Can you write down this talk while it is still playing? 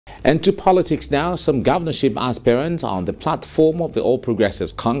And to politics now, some governorship aspirants on the platform of the All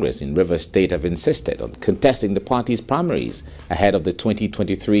Progressives Congress in Rivers State have insisted on contesting the party's primaries ahead of the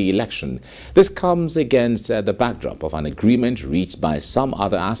 2023 election. This comes against the backdrop of an agreement reached by some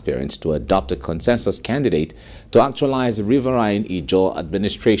other aspirants to adopt a consensus candidate to actualize the Riverine-Ijaw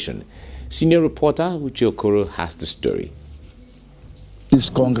administration. Senior reporter Uche Okoro has the story. This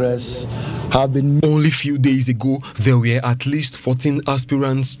Congress have been... Only a few days ago, there were at least 14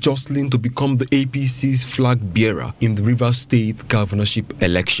 aspirants jostling to become the APC's flag bearer in the Rivers State governorship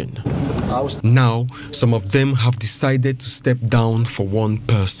election. Now, some of them have decided to step down for one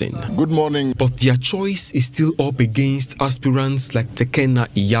person. Good morning. But their choice is still up against aspirants like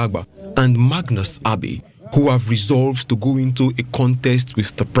Riverine-Ijaw and Magnus Abbey, who have resolved to go into a contest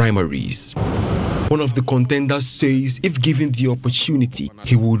with the primaries. One of the contenders says if given the opportunity,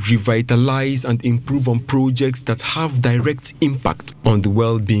 he would revitalize and improve on projects that have direct impact on the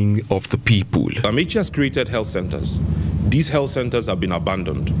well-being of the people. APC has created health centers. These health centers have been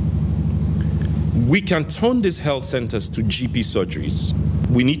abandoned. We can turn these health centers to GP surgeries.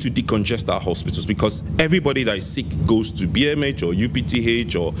 We need to decongest our hospitals because everybody that is sick goes to BMH or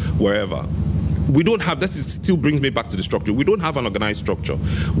UPTH or wherever. We don't have, that still brings me back to the structure. We don't have an organized structure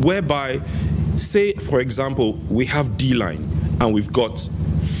whereby, say, for example, we have D-Line and we've got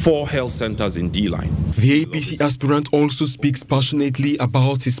 4 health centers in D-Line. The APC aspirant also speaks passionately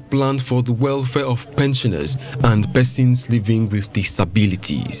about his plan for the welfare of pensioners and persons living with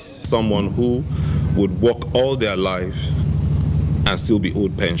disabilities. Someone who would work all their life and still be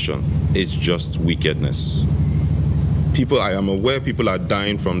owed pension is just wickedness. I am aware people are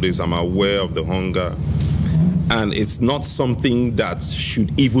dying from this. I'm aware of the hunger. And it's not something that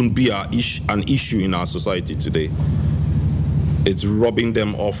should even be an issue in our society today. It's robbing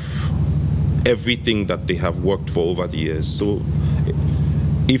them of everything that they have worked for over the years. So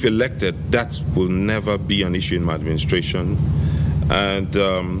if elected, that will never be an issue in my administration. And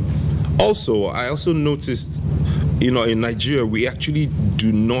I also noticed, in Nigeria, we actually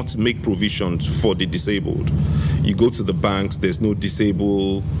do not make provisions for the disabled. You go to the banks, there's no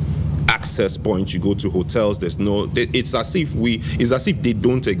disabled access points. You go to hotels, there's no. It's as if they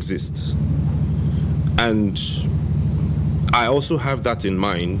don't exist. And I also have that in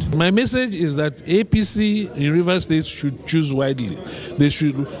mind. My message is that APC in Rivers State should choose widely. They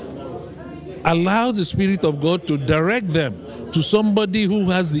should allow the Spirit of God to direct them to somebody who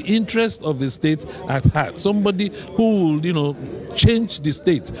has the interest of the state at heart, somebody who will, change the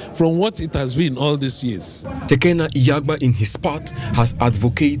state from what it has been all these years. Riverine-Ijaw, in his part, has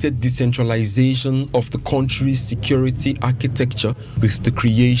advocated decentralization of the country's security architecture with the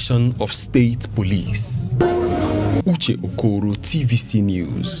creation of state police. Uche Okoro, TVC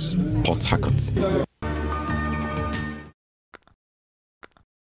News, Port Harcourt.